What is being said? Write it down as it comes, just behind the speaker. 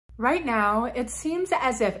Right now, it seems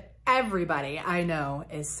as if everybody I know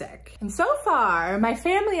is sick. And so far, my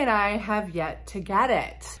family and I have yet to get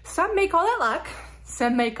it. Some may call it luck,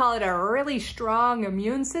 some may call it a really strong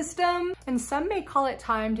immune system, and some may call it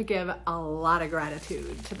time to give a lot of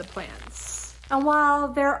gratitude to the plants. And while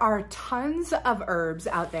there are tons of herbs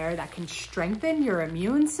out there that can strengthen your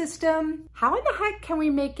immune system, how in the heck can we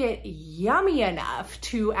make it yummy enough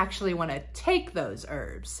to actually want to take those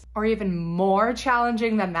herbs? Or even more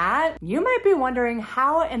challenging than that, you might be wondering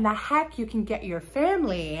how in the heck you can get your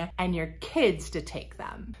family and your kids to take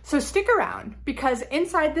them. So stick around, because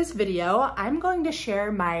inside this video, I'm going to share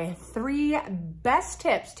my 3 best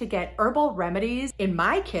tips to get herbal remedies in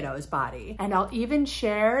my kiddo's body. And I'll even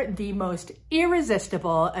share the most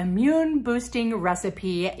irresistible immune boosting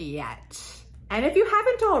recipe yet. And if you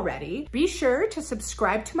haven't already, be sure to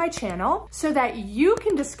subscribe to my channel so that you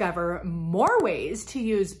can discover more ways to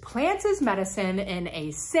use plants as medicine in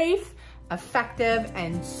a safe, effective,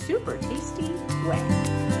 and super tasty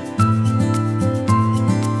way.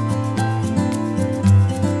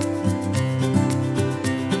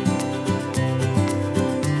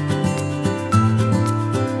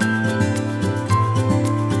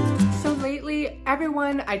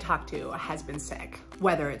 Everyone I talk to has been sick,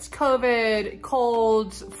 whether it's COVID,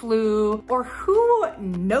 colds, flu, or who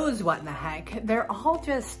knows what in the heck. They're all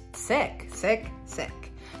just sick.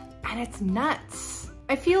 And it's nuts.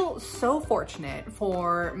 I feel so fortunate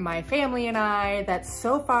for my family and I that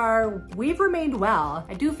so far we've remained well.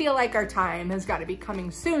 I do feel like our time has got to be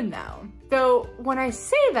coming soon though. Though when I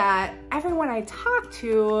say that, everyone I talk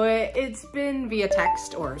to, it's been via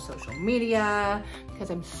text or social media, because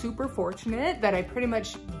I'm super fortunate that I pretty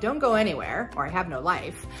much don't go anywhere, or I have no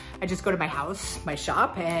life. I just go to my house, my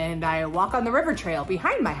shop, and I walk on the river trail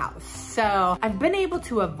behind my house. So I've been able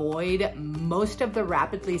to avoid most of the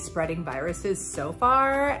rapidly spreading viruses so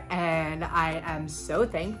far, and I am so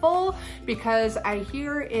thankful because I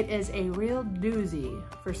hear it is a real doozy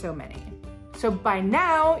for so many. So by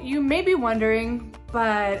now, you may be wondering,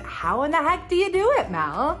 but how in the heck do you do it,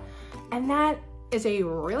 Mel? And that is a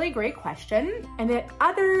really great question. And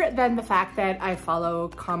other than the fact that I follow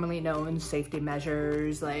commonly known safety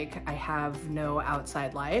measures, like I have no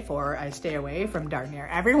outside life or I stay away from darn near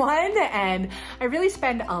everyone, and I really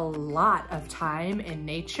spend a lot of time in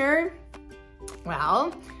nature,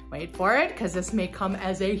 well, wait for it, because this may come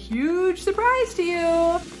as a huge surprise to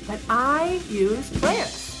you, but I use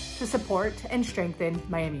plants to support and strengthen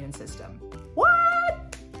my immune system.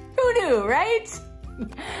 What? Who knew, right?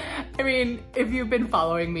 I mean, if you've been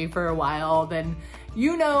following me for a while, then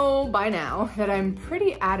you know by now that I'm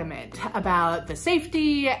pretty adamant about the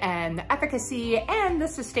safety and the efficacy and the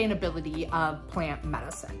sustainability of plant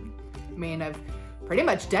medicine. I mean, I've pretty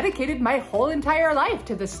much dedicated my whole entire life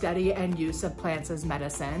to the study and use of plants as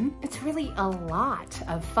medicine. It's really a lot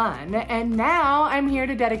of fun, and now I'm here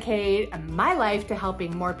to dedicate my life to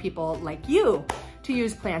helping more people like you to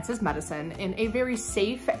use plants as medicine in a very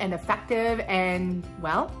safe and effective and,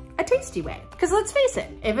 well, a tasty way. Because let's face it,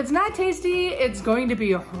 if it's not tasty, it's going to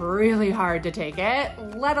be really hard to take it,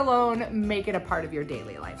 let alone make it a part of your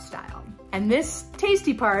daily lifestyle. And this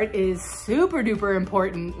tasty part is super duper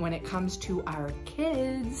important when it comes to our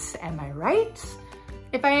kids, am I right?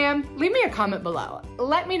 If I am, leave me a comment below.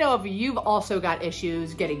 Let me know if you've also got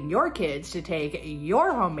issues getting your kids to take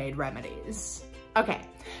your homemade remedies. Okay,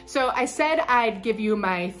 so I said I'd give you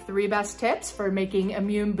my 3 best tips for making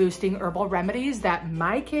immune boosting herbal remedies that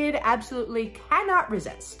my kid absolutely cannot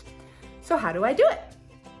resist. So how do I do it?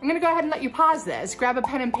 I'm gonna go ahead and let you pause this, grab a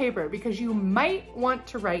pen and paper, because you might want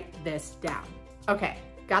to write this down. Okay,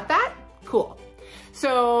 got that? Cool.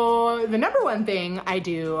 So the number 1 thing I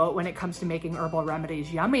do when it comes to making herbal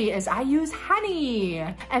remedies yummy is I use honey.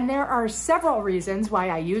 And there are several reasons why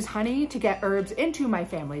I use honey to get herbs into my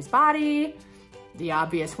family's body. The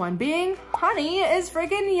obvious one being, honey is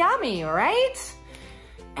friggin' yummy, right?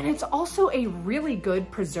 And it's also a really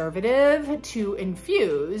good preservative to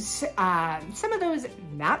infuse some of those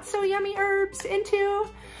not so yummy herbs into.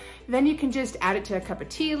 Then you can just add it to a cup of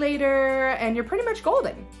tea later and you're pretty much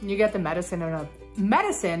golden. You get the medicine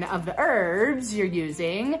of the herbs you're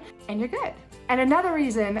using and you're good. And another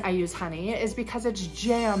reason I use honey is because it's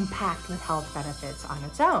jam-packed with health benefits on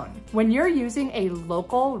its own. When you're using a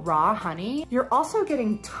local raw honey, you're also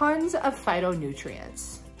getting tons of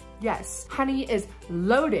phytonutrients. Yes, honey is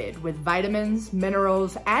loaded with vitamins,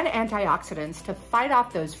 minerals, and antioxidants to fight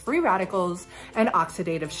off those free radicals and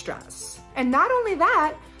oxidative stress. And not only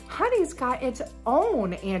that, honey's got its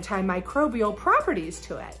own antimicrobial properties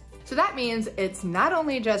to it. So that means it's not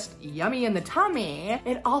only just yummy in the tummy,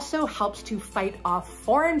 it also helps to fight off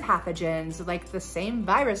foreign pathogens like the same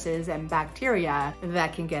viruses and bacteria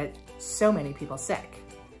that can get so many people sick.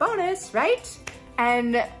 Bonus, right?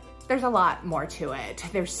 And there's a lot more to it.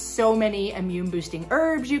 There's so many immune boosting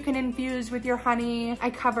herbs you can infuse with your honey. I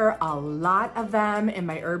cover a lot of them in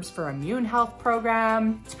my Herbs for Immune Health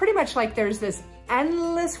program. It's pretty much like there's this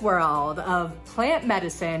endless world of plant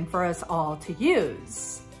medicine for us all to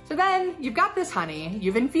use. So then you've got this honey,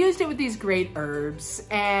 you've infused it with these great herbs,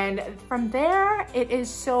 and from there, it is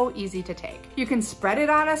so easy to take. You can spread it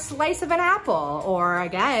on a slice of an apple, or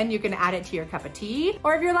again, you can add it to your cup of tea,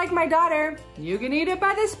 or if you're like my daughter, you can eat it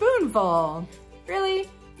by the spoonful. Really,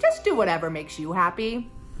 just do whatever makes you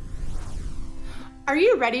happy. Are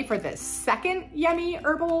you ready for the second yummy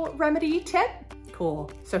herbal remedy tip?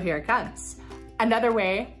 Cool, so here it comes. Another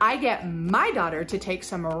way I get my daughter to take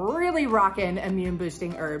some really rockin' immune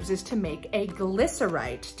boosting herbs is to make a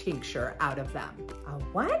glycerite tincture out of them. A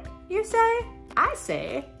what, you say? I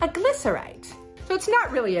say a glycerite. So it's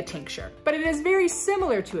not really a tincture, but it is very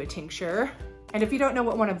similar to a tincture. And if you don't know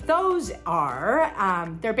what one of those are,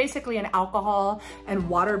 they're basically an alcohol and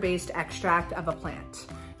water-based extract of a plant.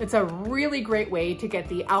 It's a really great way to get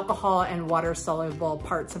the alcohol and water-soluble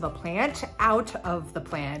parts of a plant out of the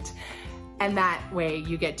plant. And that way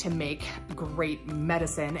you get to make great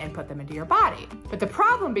medicine and put them into your body. But the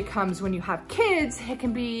problem becomes when you have kids, it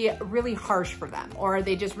can be really harsh for them, or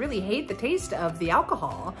they just really hate the taste of the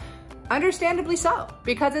alcohol. Understandably so,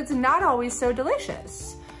 because it's not always so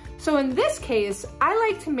delicious. So in this case, I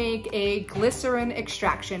like to make a glycerin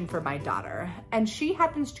extraction for my daughter, and she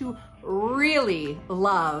happens to really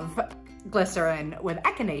love glycerin with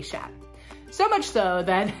echinacea. So much so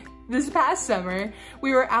that this past summer,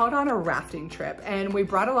 we were out on a rafting trip and we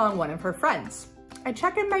brought along one of her friends. I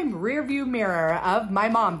check in my rear view mirror of my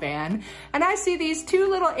mom van and I see these two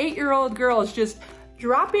little 8-year-old girls just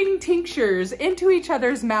dropping tinctures into each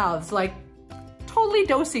other's mouths, like totally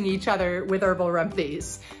dosing each other with herbal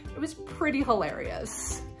remedies. It was pretty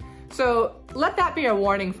hilarious. So let that be a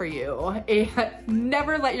warning for you.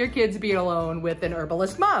 Never let your kids be alone with an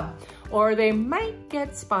herbalist mom, or they might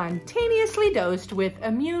get spontaneously dosed with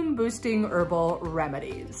immune boosting herbal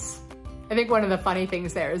remedies. I think one of the funny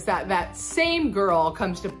things there is that that same girl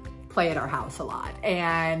comes to play at our house a lot,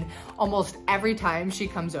 and almost every time she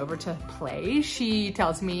comes over to play, she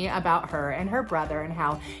tells me about her and her brother and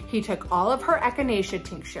how he took all of her echinacea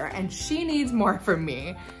tincture and she needs more from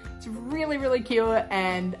me. It's really, really cute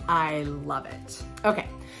and I love it. Okay,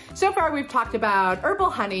 so far we've talked about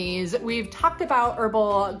herbal honeys, we've talked about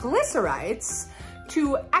herbal glycerites,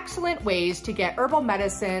 two excellent ways to get herbal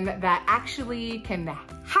medicine that actually can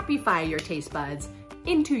happify your taste buds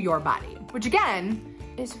into your body, which again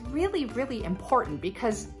is really, really important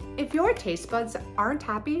because if your taste buds aren't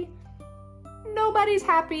happy, nobody's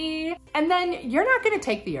happy. And then you're not gonna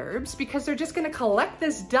take the herbs because they're just gonna collect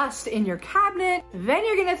this dust in your cabinet. Then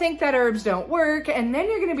you're gonna think that herbs don't work. And then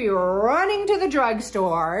you're gonna be running to the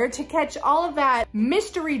drugstore to catch all of that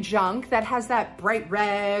mystery junk that has that bright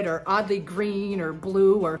red or oddly green or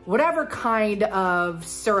blue or whatever kind of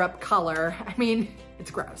syrup color. I mean,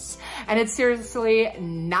 it's gross. And it's seriously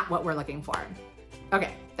not what we're looking for.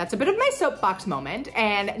 Okay, that's a bit of my soapbox moment.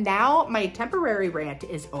 And now my temporary rant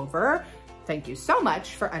is over. Thank you so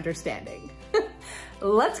much for understanding.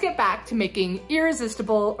 Let's get back to making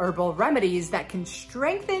irresistible herbal remedies that can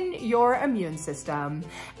strengthen your immune system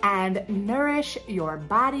and nourish your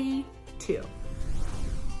body too.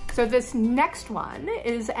 So this next one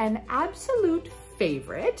is an absolute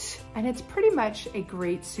favorite, and it's pretty much a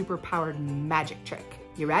great superpowered magic trick.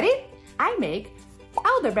 You ready? I make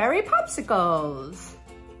elderberry popsicles.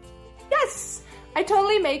 Yes, I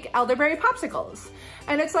totally make elderberry popsicles.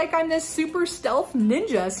 And it's like I'm this super stealth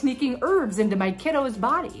ninja sneaking herbs into my kiddo's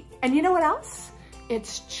body. And you know what else?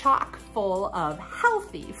 It's chock full of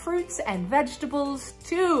healthy fruits and vegetables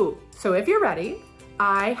too. So if you're ready,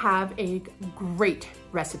 I have a great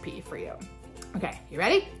recipe for you. Okay, you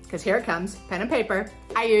ready? Because here it comes, pen and paper.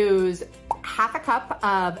 I use half a cup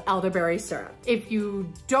of elderberry syrup. If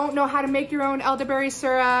you don't know how to make your own elderberry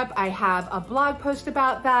syrup, I have a blog post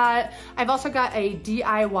about that. I've also got a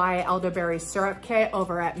DIY elderberry syrup kit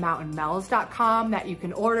over at mountainmells.com that you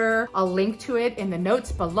can order. I'll link to it in the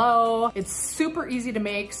notes below. It's super easy to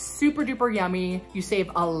make, super duper yummy. You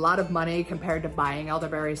save a lot of money compared to buying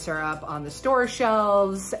elderberry syrup on the store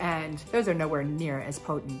shelves, and those are nowhere near as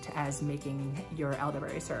potent as making your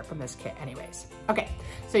elderberry syrup from this kit anyways. Okay,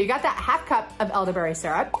 so you got that half cup of elderberry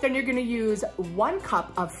syrup. Then you're gonna use 1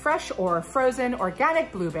 cup of fresh or frozen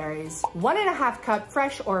organic blueberries, 1.5 cup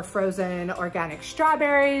fresh or frozen organic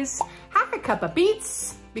strawberries, half a cup of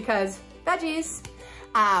beets, because veggies,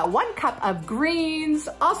 1 cup of greens,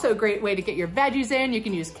 also a great way to get your veggies in. You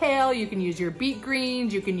can use kale, you can use your beet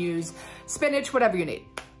greens, you can use spinach, whatever you need.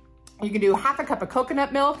 You can do half a cup of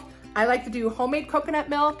coconut milk. I like to do homemade coconut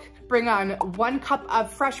milk. Bring on 1 cup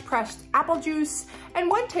of fresh pressed apple juice and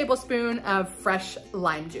 1 tablespoon of fresh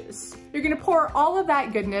lime juice. You're gonna pour all of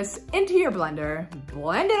that goodness into your blender,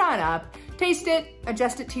 blend it on up, taste it,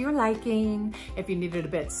 adjust it to your liking. If you need it a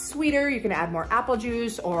bit sweeter, you can add more apple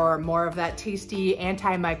juice or more of that tasty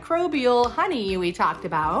antimicrobial honey we talked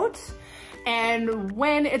about. And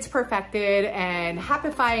when it's perfected and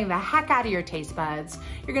happifying the heck out of your taste buds,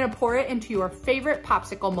 you're gonna pour it into your favorite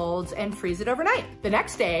popsicle molds and freeze it overnight. The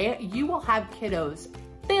next day, you will have kiddos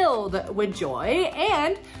filled with joy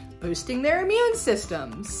and boosting their immune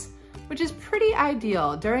systems, which is pretty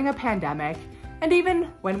ideal during a pandemic and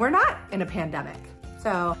even when we're not in a pandemic.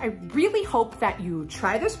 So I really hope that you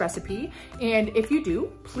try this recipe, and if you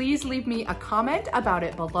do, please leave me a comment about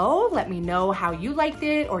it below. Let me know how you liked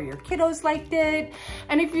it or your kiddos liked it.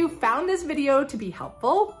 And if you found this video to be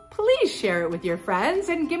helpful, please share it with your friends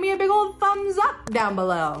and give me a big old thumbs up down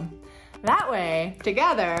below. That way,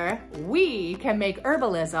 together, we can make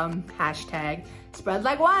herbalism, #spread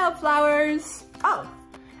like wildflowers. Oh,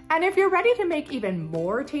 and if you're ready to make even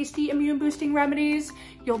more tasty immune boosting remedies,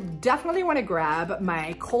 you'll definitely want to grab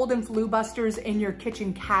my Cold and Flu Busters in Your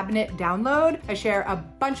Kitchen Cabinet download. I share a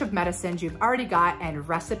bunch of medicines you've already got and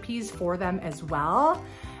recipes for them as well.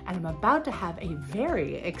 And I'm about to have a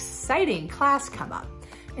very exciting class come up.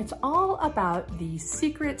 It's all about the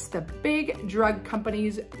secrets the big drug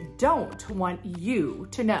companies don't want you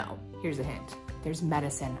to know. Here's a hint. There's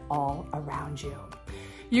medicine all around you.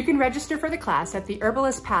 You can register for the class at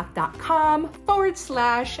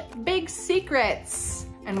theherbalistpath.com/big secrets.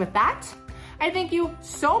 And with that, I thank you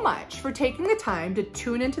so much for taking the time to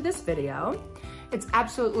tune into this video. It's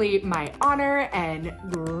absolutely my honor and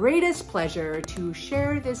greatest pleasure to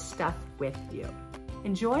share this stuff with you.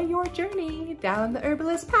 Enjoy your journey down the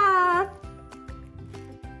herbalist path.